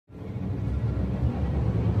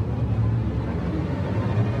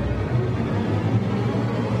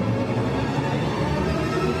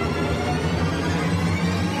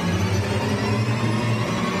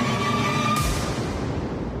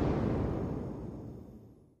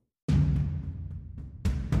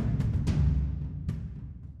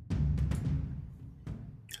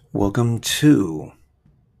Welcome to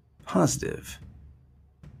Positive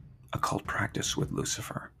Occult Practice with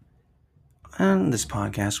Lucifer. On this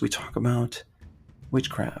podcast, we talk about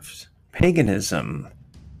witchcraft, paganism,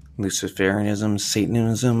 Luciferianism,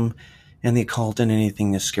 Satanism, and the occult, and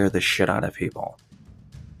anything to scare the shit out of people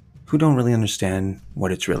who don't really understand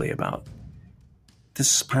what it's really about.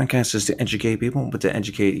 This podcast is to educate people, but to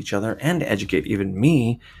educate each other and to educate even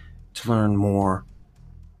me to learn more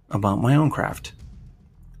about my own craft.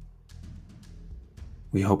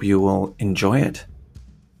 We hope you will enjoy it.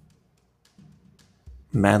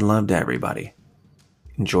 Mad love to everybody.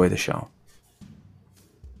 Enjoy the show.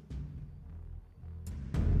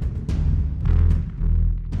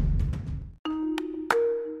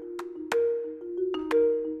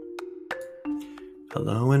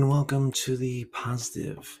 Hello and welcome to the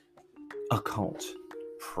Positive Occult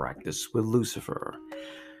Practice with Lucifer.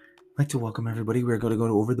 I'd like to welcome everybody. We're going to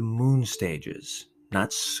go over the moon stages.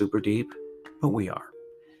 Not super deep, but we are.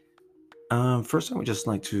 First, I would just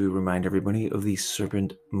like to remind everybody of the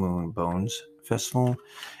Serpent Moon Bones Festival.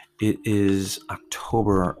 It is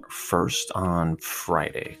October 1st on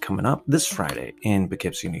Friday, coming up this Friday in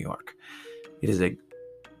Poughkeepsie, New York. It is a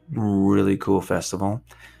really cool festival.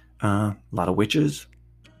 A lot of witches,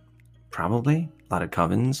 probably, a lot of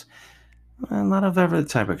covens, a lot of every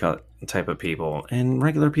type of people, and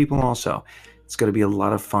regular people also. It's going to be a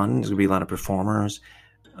lot of fun. There's going to be a lot of performers.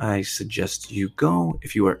 I suggest you go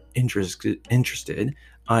if you are interested.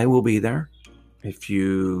 I will be there. If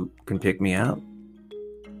you can pick me up,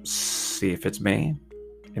 see if it's me.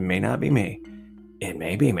 It may not be me. It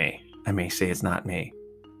may be me. I may say it's not me.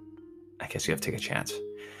 I guess you have to take a chance.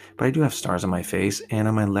 But I do have stars on my face, and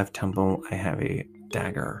on my left temple I have a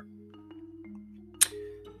dagger,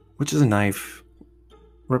 which is a knife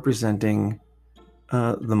representing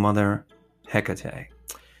the mother Hecate.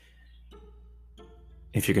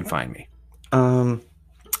 If you can find me.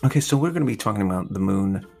 Okay, so we're going to be talking about the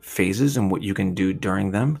moon phases and what you can do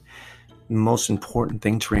during them. The most important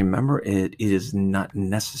thing to remember, it is not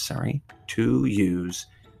necessary to use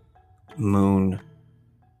moon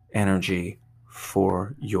energy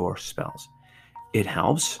for your spells. It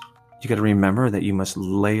helps. You got to remember that you must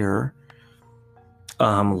layer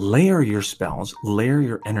your spells, layer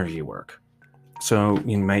your energy work. So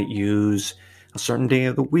you might use a certain day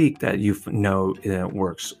of the week that you know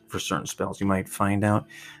works for certain spells. You might find out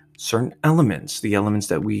certain elements, the elements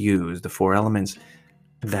that we use, the 4 elements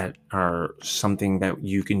that are something that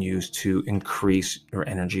you can use to increase your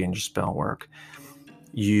energy and your spell work.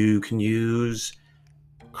 You can use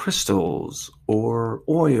crystals or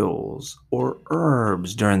oils or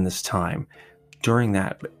herbs during this time, during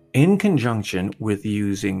that, in conjunction with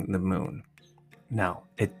using the moon. Now,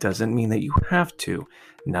 it doesn't mean that you have to.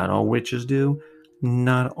 Not all witches do.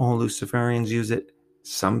 Not all Luciferians use it.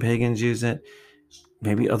 Some pagans use it.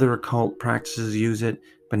 Maybe other occult practices use it,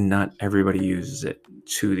 but not everybody uses it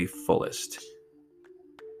to the fullest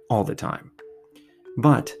all the time.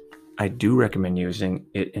 But I do recommend using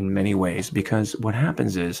it in many ways, because what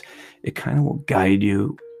happens is it kind of will guide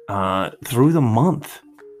you through the month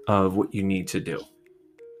of what you need to do.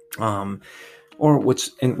 Or what's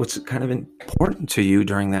kind of important to you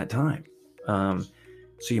during that time.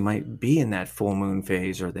 So you might be in that full moon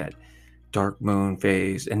phase or that dark moon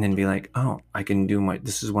phase, and then be like, oh, I can do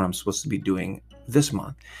this is what I'm supposed to be doing this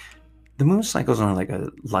month. The moon cycles are like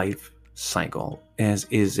a life cycle, as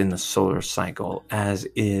is in the solar cycle, as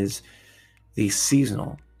is the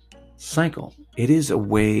seasonal cycle. It is a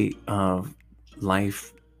way of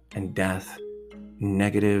life and death,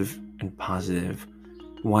 negative and positive,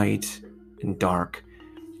 white and dark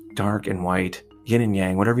and white, yin and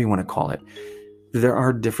yang, whatever you want to call it. There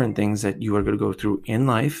are different things that you are going to go through in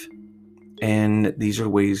life, and these are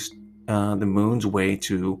ways, the moon's way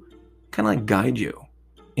to kind of like guide you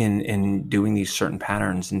in doing these certain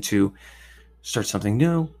patterns, and to start something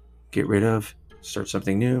new, get rid of, start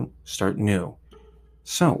something new, start new.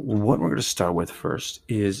 So what we're going to start with first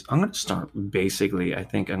is, I'm going to start basically, I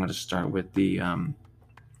think I'm going to start with the, I'm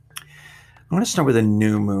going to start with a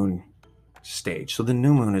new moon stage. So the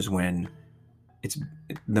new moon is when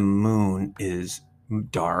the moon is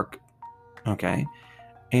dark, okay,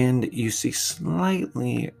 and you see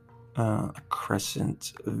slightly a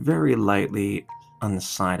crescent, very lightly on the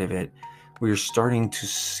side of it, where you're starting to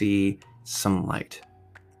see some light.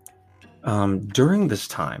 During this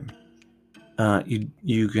time,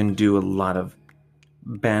 you can do a lot of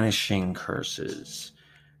banishing curses,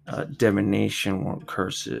 divination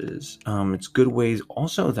curses. It's good ways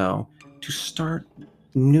also, though, to start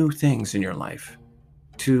new things in your life.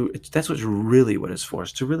 That's what it's for,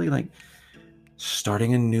 is to really like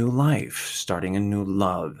starting a new life, starting a new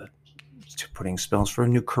love, to putting spells for a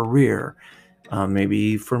new career,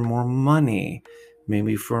 maybe for more money,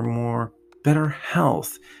 maybe for more better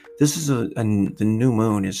health. This is the new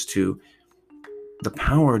moon is to the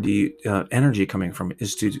power, the energy coming from it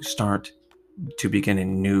is to start to begin a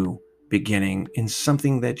new beginning in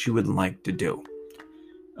something that you would like to do.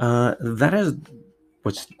 That is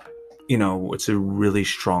what's what's a really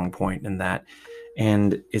strong point in that,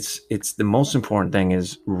 and it's the most important thing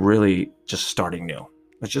is really just starting new.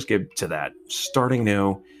 Let's just get to that. Starting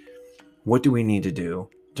new. What do we need to do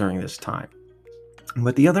during this time?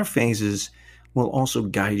 But the other phases will also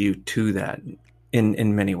guide you to that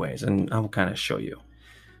in many ways, and I'll kind of show you.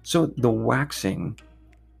 So the waxing.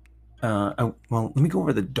 Well, let me go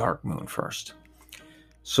over the dark moon first.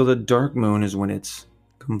 So the dark moon is when it's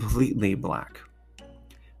completely black.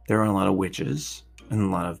 There are a lot of witches and a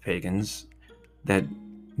lot of pagans that,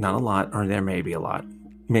 not a lot, or there may be a lot,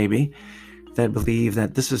 maybe, that believe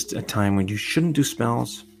that this is a time when you shouldn't do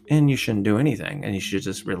spells and you shouldn't do anything, and you should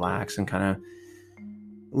just relax and kind of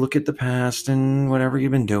look at the past and whatever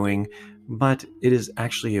you've been doing. But it is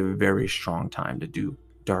actually a very strong time to do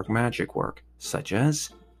dark magic work, such as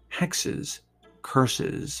hexes,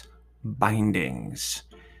 curses, bindings.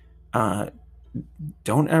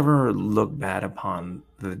 Don't ever look bad upon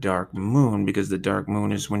the dark moon, because the dark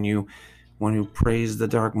moon is when you praise the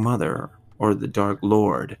dark mother or the dark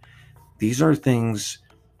lord. These are things,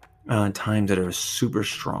 times that are super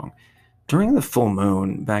strong. During the full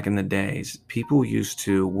moon, back in the days, people used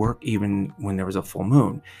to work even when there was a full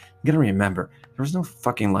moon. You gotta remember, there was no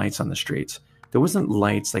fucking lights on the streets. There wasn't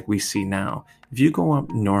lights like we see now. If you go up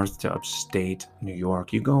north to upstate New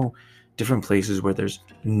York, you go different places where there's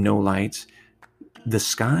no lights, the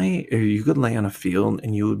sky, you could lay on a field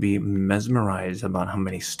and you would be mesmerized about how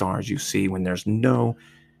many stars you see when there's no,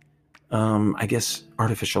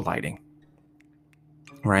 artificial lighting,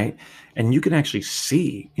 right? And you can actually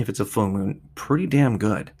see, if it's a full moon, pretty damn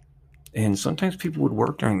good. And sometimes people would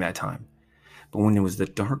work during that time. But when it was the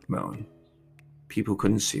dark moon, people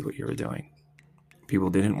couldn't see what you were doing.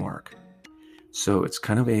 People didn't work. So it's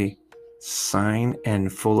kind of a sign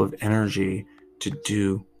and full of energy to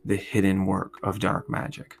do the hidden work of dark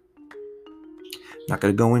magic. Not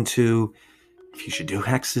going to go into if you should do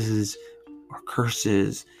hexes or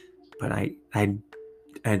curses, but I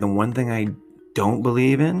the one thing I don't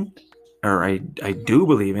believe in, or I do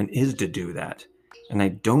believe in, is to do that. And I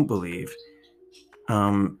don't believe,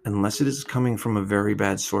 unless it is coming from a very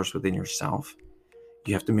bad source within yourself,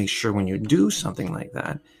 you have to make sure when you do something like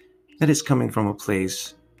that, that it's coming from a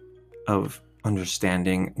place of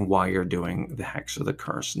understanding why you're doing the hex or the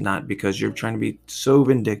curse, not because you're trying to be so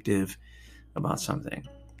vindictive about something.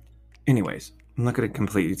 Anyways, I'm not going to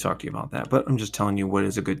completely talk to you about that, but I'm just telling you what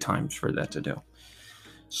is a good time for that to do.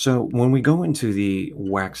 So when we go into the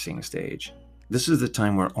waxing stage, this is the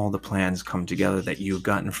time where all the plans come together that you've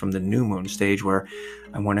gotten from the new moon stage, where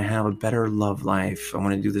I want to have a better love life. I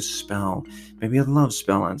want to do this spell, maybe a love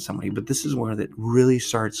spell on somebody, but this is where that really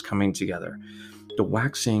starts coming together. The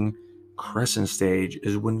waxing crescent stage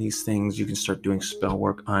is when these things, you can start doing spell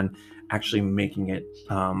work on actually making it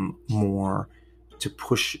more to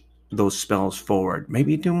push those spells forward.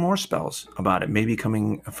 Maybe do more spells about it. Maybe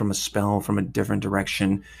coming from a spell from a different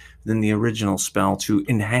direction than the original spell to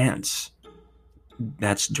enhance.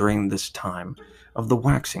 That's during this time of the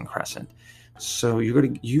waxing crescent. So you're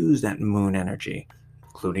going to use that moon energy,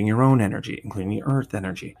 including your own energy, including the earth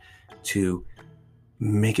energy, to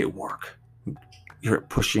make it work. You're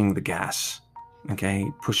pushing the gas, okay?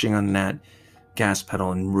 Pushing on that gas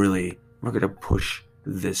pedal, and really, we're going to push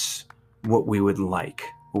this, what we would like,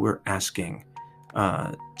 what we're asking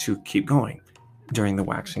to keep going during the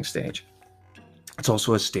waxing stage. It's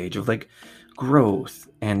also a stage of like growth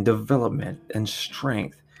and development and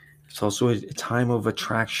strength. It's also a time of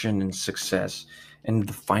attraction and success, and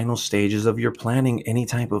the final stages of your planning any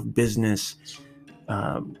type of business.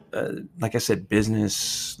 Like I said,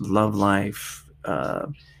 business, love life,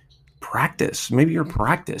 practice. Maybe your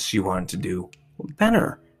practice you want to do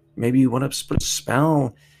better. Maybe you want to put a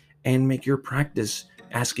spell and make your practice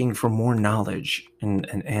asking for more knowledge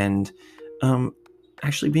and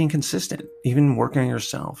actually being consistent, even working on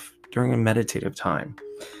yourself during a meditative time.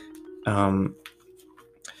 I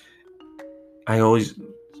always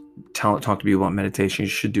talk to people about meditation. You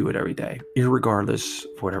should do it every day, irregardless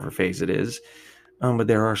of whatever phase it is. But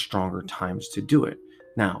there are stronger times to do it.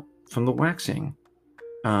 Now, from the waxing,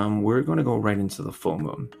 we're going to go right into the full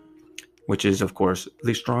moon, which is, of course,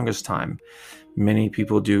 the strongest time. Many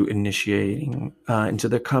people do initiating into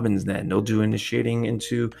their covens then. They'll do initiating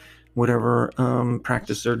into whatever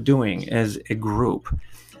practice they're doing as a group.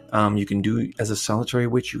 You can do as a solitary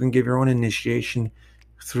witch. You can give your own initiation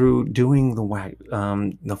through doing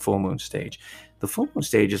the full moon stage. The full moon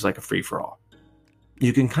stage is like a free for all.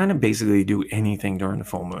 You can kind of basically do anything during the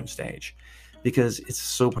full moon stage because it's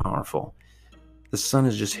so powerful. The sun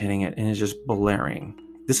is just hitting it and it's just blaring.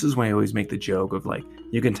 This is why I always make the joke of like,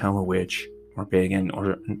 you can tell a witch or pagan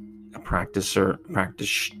or a practitioner,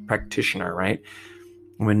 right?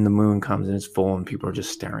 When the moon comes and it's full and people are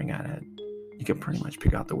just staring at it, you can pretty much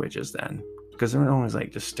pick out the witches then, because they're always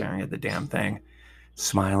like just staring at the damn thing,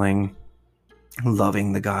 smiling,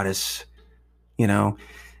 loving the goddess. You know,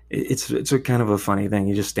 it's a kind of a funny thing.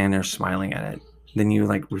 You just stand there smiling at it. Then you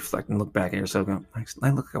like reflect and look back at yourself and go, I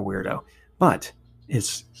look like a weirdo. But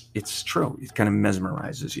it's true. It kind of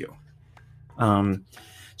mesmerizes you.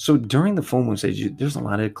 So during the full moon stage, there's a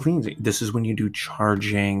lot of cleansing. This is when you do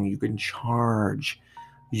charging. You can charge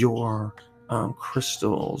your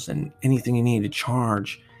crystals and anything you need to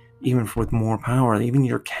charge, even with more power, even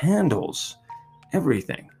your candles,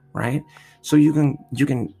 everything, right? So you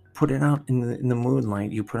can put it out in the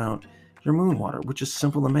moonlight. You put out your moon water, which is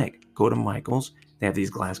simple to make. Go to Michael's. They have these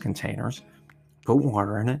glass containers. Put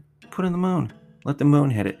water in it. Put in the moon. Let the moon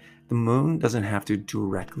hit it. The moon doesn't have to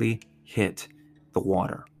directly hit the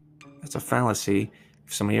water. That's a fallacy.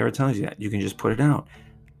 If somebody ever tells you that, you can just put it out.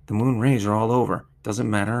 The moon rays are all over. Doesn't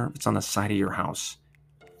matter if it's on the side of your house.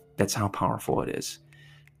 That's how powerful it is.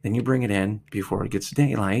 Then you bring it in before it gets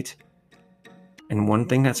daylight. And one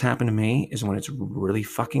thing that's happened to me is when it's really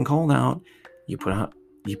fucking cold out, you put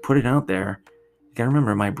it out there. You gotta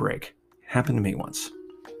remember my break. It happened to me once.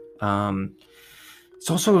 It's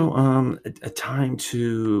also a time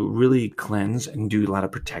to really cleanse and do a lot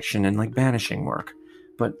of protection and like banishing work,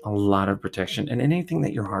 but a lot of protection and anything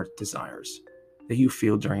that your heart desires, that you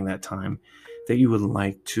feel during that time, that you would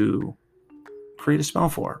like to create a spell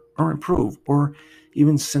for or improve, or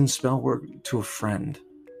even send spell work to a friend.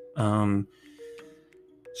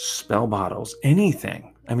 Spell bottles,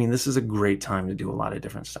 anything. I mean, this is a great time to do a lot of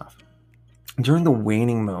different stuff. During the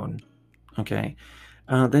waning moon, okay,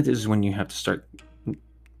 that is when you have to start.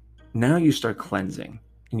 Now you start cleansing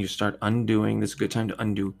and you start undoing. This is a good time to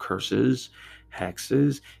undo curses,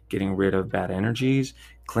 hexes, getting rid of bad energies,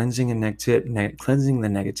 cleansing the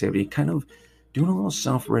negativity, kind of doing a little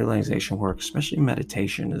self-realization work, especially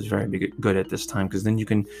meditation is very good at this time, because then you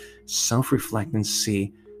can self-reflect and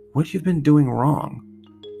see what you've been doing wrong,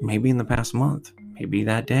 maybe in the past month, maybe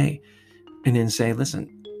that day, and then say,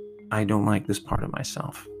 listen, I don't like this part of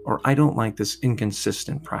myself, or I don't like this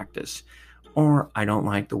inconsistent practice, or I don't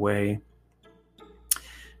like the way,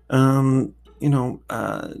 how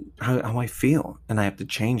I feel, and I have to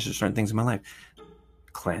change certain things in my life.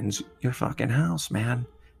 Cleanse your fucking house, man.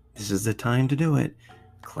 This is the time to do it.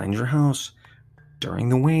 Cleanse your house during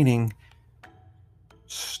the waning.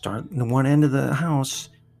 Start in the one end of the house.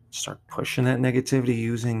 Start pushing that negativity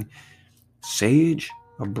using sage,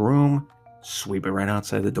 a broom, sweep it right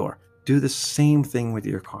outside the door. Do the same thing with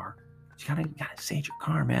your car. You gotta sage your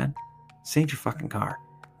car, man. Sage your fucking car.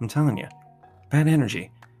 I'm telling you. Bad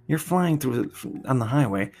energy. You're flying on the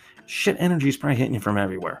highway. Shit energy is probably hitting you from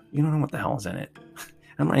everywhere. You don't know what the hell is in it.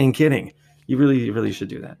 I'm not even kidding. You really should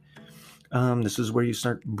do that. This is where you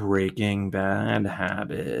start breaking bad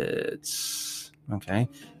habits. Okay?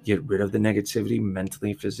 Get rid of the negativity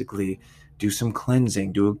mentally, physically. Do some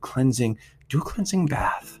cleansing. Do a cleansing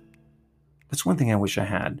bath. That's one thing I wish I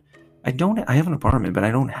had. I have an apartment, but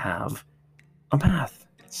I don't have a bath.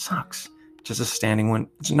 It sucks. Just a standing one.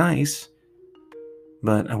 It's nice,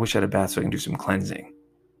 but I wish I had a bath so I can do some cleansing,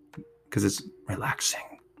 because it's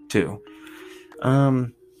relaxing too.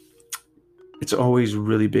 It's always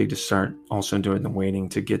really big to start also during the waning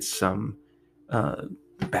to get some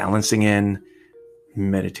balancing in.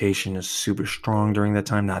 Meditation is super strong during that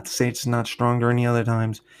time. Not to say it's not strong during the other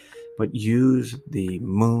times, but use the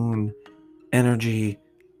moon energy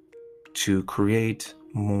to create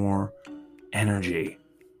more energy.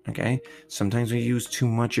 Okay? Sometimes we use too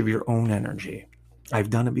much of your own energy. I've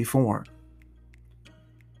done it before.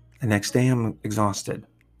 The next day I'm exhausted.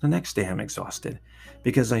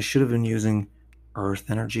 Because I should have been using earth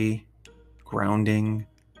energy, grounding,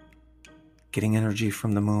 getting energy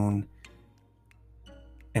from the moon,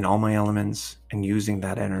 and all my elements, and using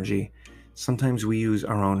that energy. Sometimes we use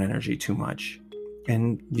our own energy too much,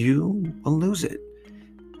 and you will lose it.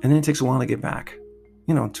 And then it takes a while to get back,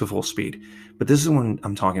 to full speed. But this is when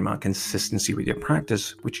I'm talking about consistency with your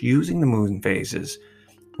practice, which using the moon phases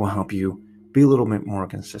will help you be a little bit more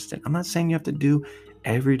consistent. I'm not saying you have to do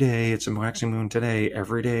every day. It's a waxing moon today,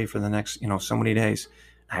 every day for the next, so many days.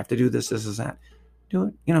 I have to do this, that. do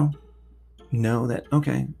it, know that,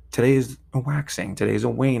 okay, today is a waxing, today's a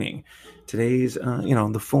waning, today's,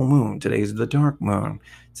 the full moon, today's the dark moon,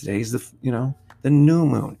 today's the new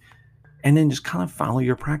moon. And then just kind of follow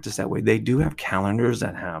your practice that way. They do have calendars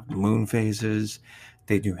that have moon phases.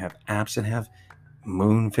 They do have apps that have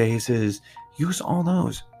moon phases. Use all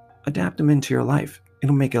those. Adapt them into your life.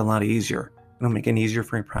 It'll make it a lot easier. It'll make it easier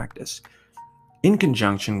for your practice. In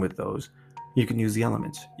conjunction with those, you can use the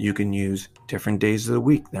elements. You can use different days of the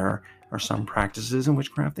week. There are some practices in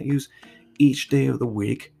witchcraft that use each day of the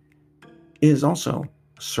week is also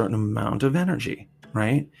a certain amount of energy,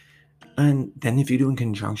 right? And then if you do in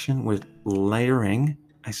conjunction with layering,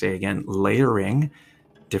 I say again, layering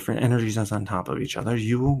different energies on top of each other,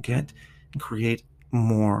 you will get and create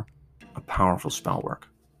more a powerful spell work.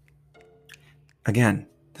 Again,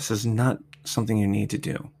 this is not something you need to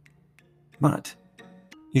do, but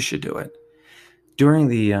you should do it. During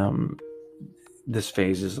the this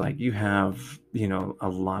phase is like you have, a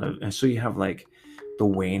lot of, and so you have like the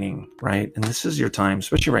waning, right? And this is your time,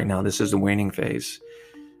 especially right now, this is the waning phase.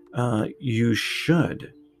 You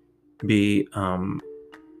should be,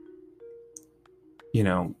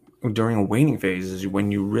 during a waning phase is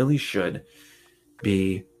when you really should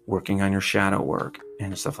be working on your shadow work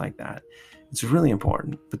and stuff like that. It's really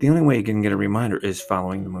important. But the only way you can get a reminder is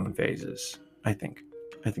following the moon phases. I think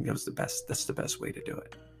that's the best way to do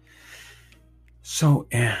it. So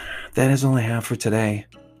that is all I have for today.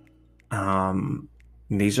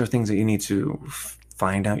 These are things that you need to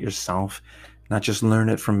find out yourself, not just learn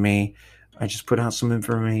it from me. I just put out some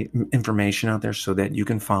information out there so that you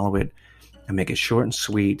can follow it and make it short and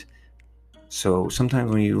sweet. So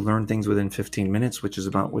sometimes when you learn things within 15 minutes, which is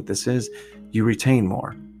about what this is, you retain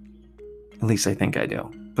more. At least I think I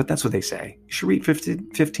do. But that's what they say. You should read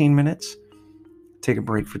 15 minutes, take a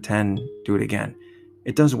break for 10, do it again.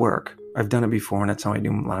 It does work. I've done it before, and that's how I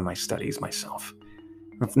do a lot of my studies myself.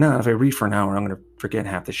 If I read for an hour, I'm going to forget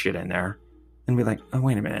half the shit in there and be like, oh,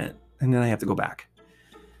 wait a minute. And then I have to go back.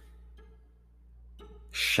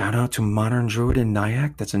 Shout out to Modern Druid in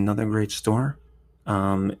Nyack. That's another great store.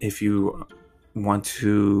 If you want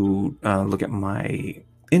to look at my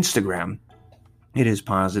Instagram, it is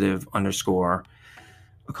positive _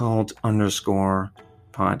 occult _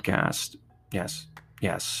 podcast.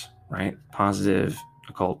 Yes, right? Positive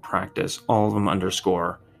occult practice. All of them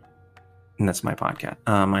 _ and that's my podcast,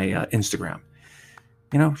 my Instagram.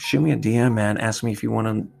 Shoot me a DM, man. Ask me if you want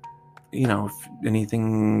to, if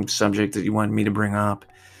anything subject that you want me to bring up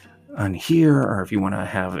on here, or if you want to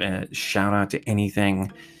have a shout out to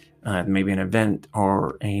anything, maybe an event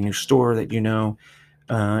or a new store that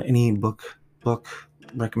any book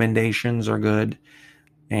recommendations are good,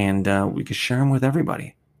 and we could share them with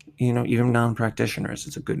everybody. Even non-practitioners.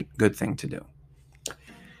 It's a good thing to do.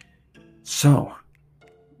 So,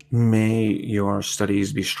 may your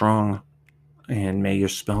studies be strong, and may your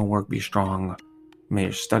spell work be strong. May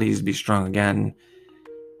your studies be strong again,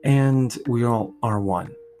 and we all are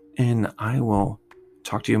one. And I will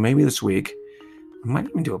talk to you maybe this week. I might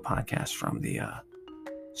even do a podcast from the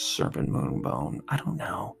Serpent Moon Bone. I don't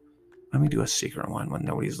know. Let me do a secret one when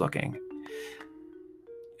nobody's looking.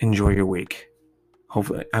 Enjoy your week.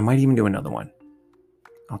 Hopefully, I might even do another one.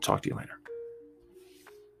 I'll talk to you later.